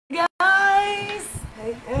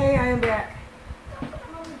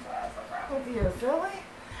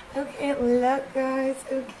Okay, look guys,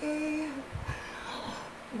 okay.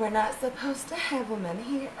 We're not supposed to have them in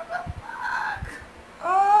here, but look.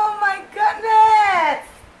 Oh my goodness!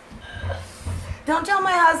 Don't tell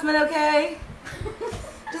my husband, okay?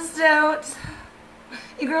 Just don't.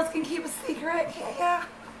 You girls can keep a secret, can't ya?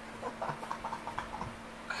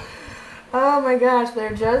 Oh my gosh,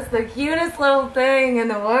 they're just the cutest little thing in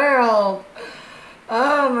the world.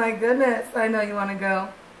 Oh my goodness. I know you want to go.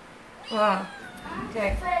 Oh.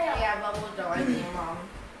 Okay. Yeah, Bubble joined me, Mom.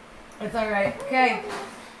 It's alright. Okay.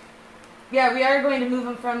 Yeah, we are going to move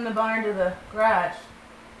them from the barn to the garage.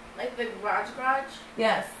 Like the garage?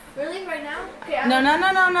 Yes. Really? Right now? Okay. No,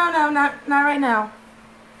 not right now.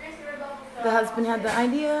 The husband had the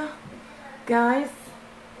idea. Guys,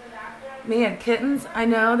 man, kittens, I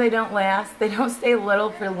know they don't last. They don't stay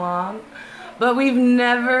little for long. But we've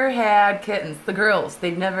never had kittens. The girls,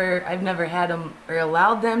 I've never had them or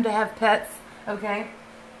allowed them to have pets. Okay?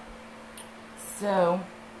 So,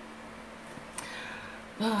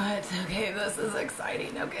 but, okay, this is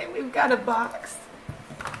exciting. Okay, we've got a box.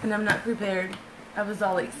 And I'm not prepared. I was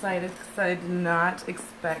all excited because I did not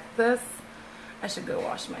expect this. I should go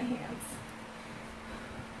wash my hands.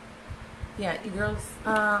 Yeah, you girls,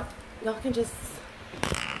 y'all can just,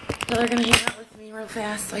 y'all are gonna hang out with me real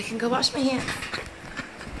fast so I can go wash my hands.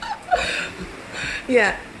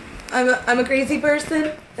 Yeah, I'm a crazy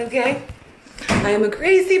person, okay? I am a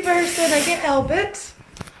crazy person, I can't help it.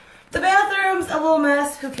 The bathroom's a little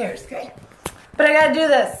mess, who cares, okay? But I gotta do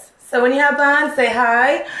this. So when you hop on, say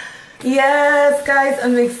hi. Yes, guys,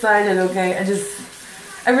 I'm excited, okay?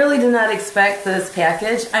 I really did not expect this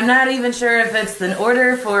package. I'm not even sure if it's an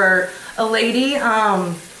order for a lady,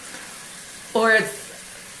 or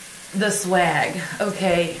it's the swag,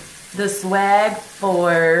 okay? The swag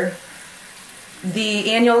for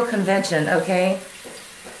the annual convention, okay?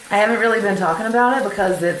 I haven't really been talking about it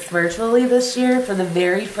because it's virtually this year for the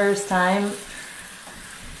very first time.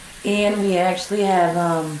 And we actually have,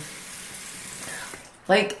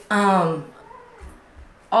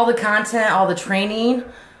 all the content, all the training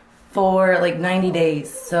for like 90 days.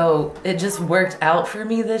 So it just worked out for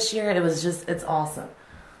me this year. It's awesome.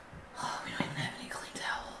 Oh, we don't even have any clean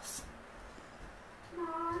towels.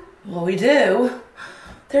 Mom. Well, we do.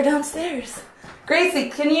 They're downstairs. Gracie,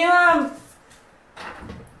 can you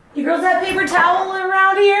girls have paper towel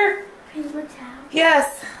around here? Paper towel?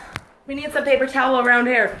 Yes. We need some paper towel around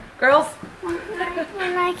here. Girls? When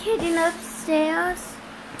I getting upstairs?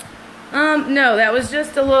 No, that was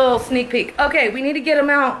just a little sneak peek. Okay, we need to get them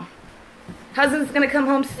out. Husband's gonna come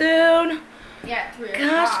home soon. Yeah, 3 o'clock.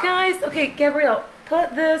 Gosh, guys. Okay, Gabrielle,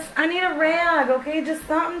 put this. I need a rag, okay? Just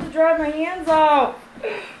something to dry my hands off.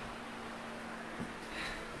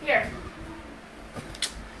 Here.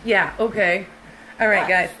 Yeah, okay. All right,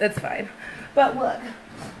 guys, that's fine. But look,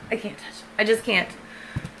 I can't touch it. I just can't.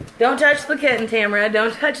 Don't touch the kitten, Tamara.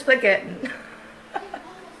 Don't touch the kitten.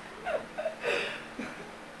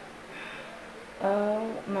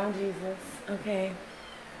 Oh, my Jesus. Okay.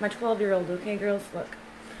 My 12-year-old, okay, girls? Look.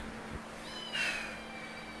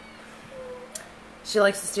 She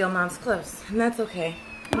likes to steal Mom's clothes, and that's okay.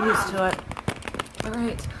 I'm used to it.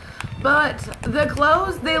 Alright. But the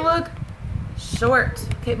clothes, they look short.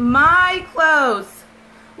 Okay, my clothes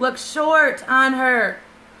look short on her.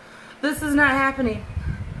 This is not happening.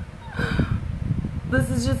 This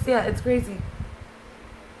is just, yeah, it's crazy.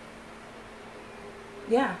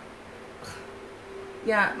 Yeah.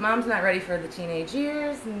 Yeah, Mom's not ready for the teenage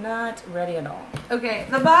years. Not ready at all. Okay,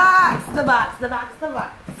 the box! The box, the box, the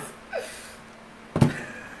box.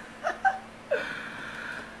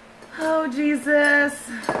 Oh, Jesus.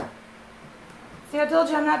 See, I told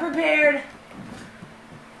you I'm not prepared.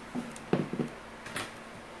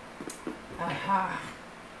 Aha.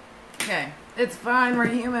 Okay, it's fine. We're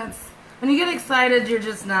humans. When you get excited, you're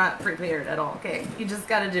just not prepared at all. Okay, you just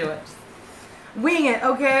gotta do it. Wing it,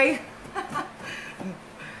 okay?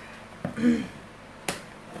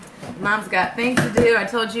 Mom's got things to do. I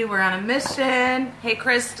told you we're on a mission. Hey,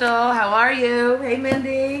 Crystal, how are you? Hey,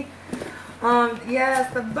 Mindy.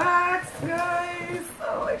 Yes, the box, guys.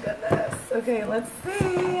 Oh my goodness. Okay, let's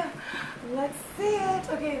see. Let's see it.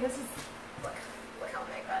 Okay, this is, look how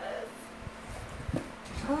big that is.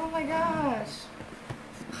 Oh my gosh.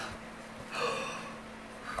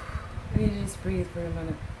 I need to just breathe for a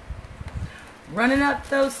minute. Running up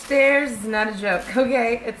those stairs is not a joke,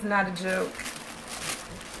 okay? It's not a joke.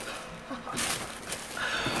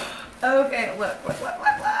 Okay, look.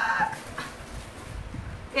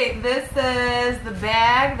 Okay, this is the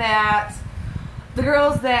bag that the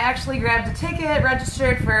girls that actually grabbed a ticket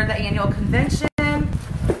registered for the annual convention.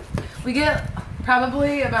 We get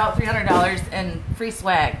probably about $300 in free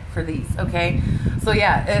swag for these, okay? So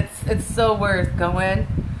yeah, it's so worth going,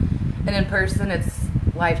 and in person it's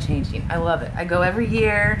life-changing. I love it. I go every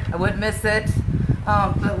year. I wouldn't miss it.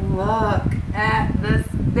 But look at this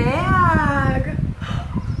bag.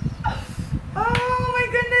 Oh my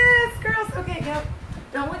goodness, girls. Okay, yep.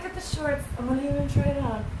 Don't look at the shorts. I'm gonna even try it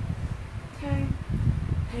on. Okay.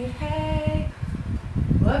 Hey, hey.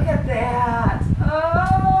 Look at that.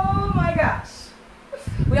 Oh my gosh.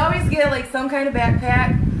 We always get like some kind of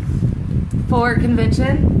backpack for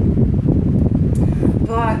convention.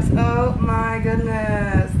 But oh my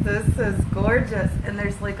goodness, this is gorgeous. And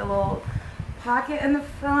there's like a little pocket in the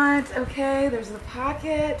front. Okay, there's the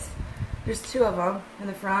pocket. There's two of them in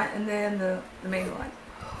the front, and then the main one.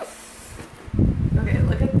 Okay,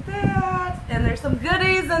 look at that. And there's some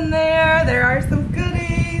goodies in there. There are some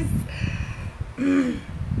goodies.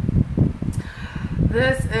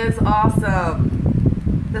 This is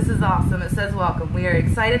awesome. This is awesome. It says welcome. We are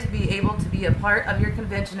excited to be able to be a part of your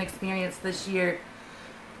convention experience this year.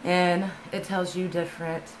 And it tells you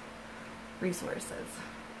different resources.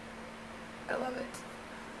 I love it.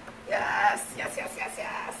 Yes, yes, yes, yes,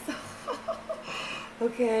 yes.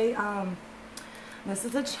 Okay, this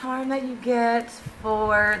is a charm that you get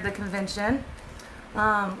for the convention.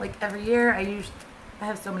 Like every year, I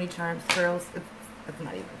have so many charms, girls. It's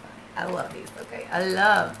not even funny. I love these. Okay, I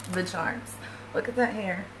love the charms. Look at that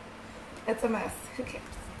hair. It's a mess. Who cares?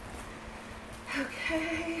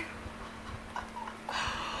 Okay.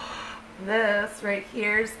 This right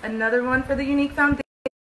here's another one for the Unique Foundation.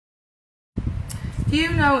 If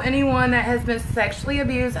you know anyone that has been sexually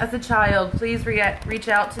abused as a child, please reach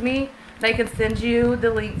out to me. I can send you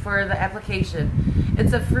the link for the application.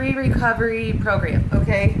 It's a free recovery program,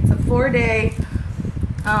 okay? It's a 4-day.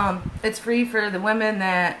 It's free for the women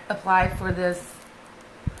that apply for this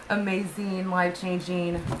amazing,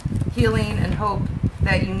 life-changing healing and hope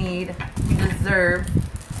that you need, you deserve.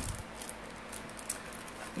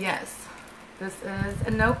 Yes, this is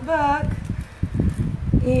a notebook.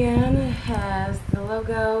 And it has the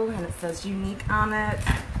logo and it says Unique on it.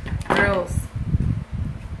 Girls,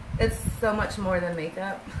 it's so much more than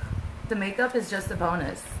makeup. The makeup is just a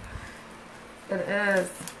bonus. It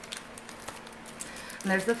is.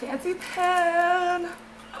 And there's the fancy pen.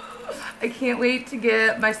 I can't wait to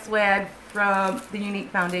get my swag from the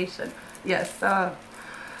Unique Foundation. Yes,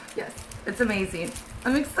 yes, it's amazing.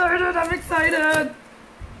 I'm excited, I'm excited.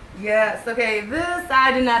 Yes, okay, this,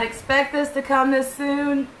 I did not expect this to come this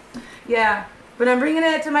soon. Yeah, but I'm bringing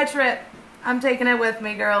it to my trip. I'm taking it with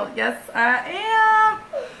me, girl. Yes, I am.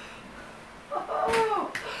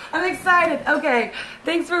 Oh, I'm excited. Okay,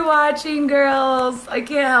 thanks for watching, girls. I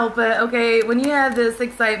can't help it, okay? When you have this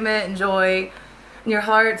excitement and joy, and your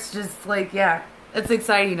heart's just like, yeah, it's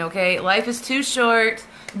exciting, okay? Life is too short.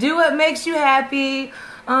 Do what makes you happy.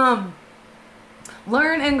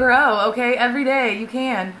 Learn and grow, okay? Every day you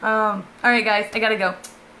can. Alright guys, I gotta go.